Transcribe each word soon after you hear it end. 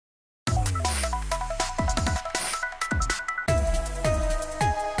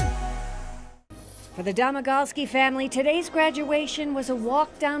For the Domagalski family, today's graduation was a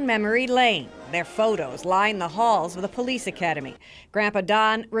walk down memory lane. Their photos line the halls of the police academy. Grandpa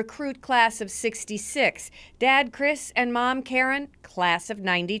Don, recruit class of '66. Dad Chris and Mom Karen, class of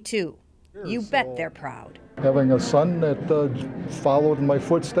 '92. You bet they're proud. Having a son that followed in my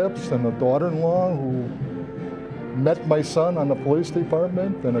footsteps, and a daughter-in-law who met my son on the police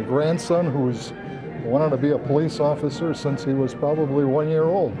department, and a grandson who's wanted to be a police officer since he was probably 1 year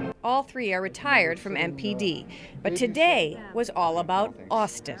old. All three are retired from MPD, but today was all about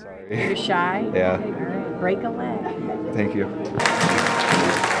Austin. You're shy? Yeah. All right, break a leg. Thank you.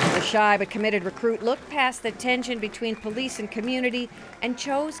 The shy but committed recruit looked past the tension between police and community and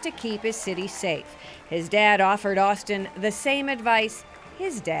chose to keep his city safe. His dad offered Austin the same advice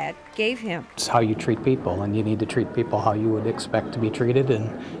his dad gave him. It's how you treat people, and you need to treat people how you would expect to be treated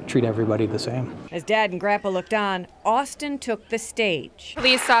and treat everybody the same. As Dad and Grandpa looked on, Austin took the stage.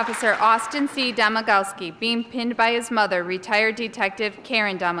 Police Officer Austin C. Domagalski being pinned by his mother, retired Detective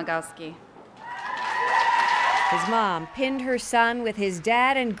Karen Domagalski. His mom pinned her son with his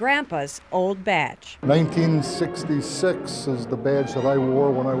dad and Grandpa's old badge. 1966 is the badge that I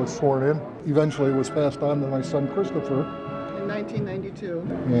wore when I was sworn in. Eventually it was passed on to my son Christopher. In 1992.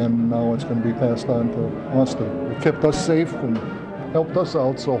 And now it's going to be passed on to Austin. It kept us safe and helped us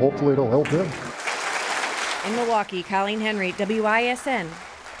out, so hopefully it'll help him. In Milwaukee, Colleen Henry, WISN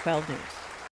 12 News.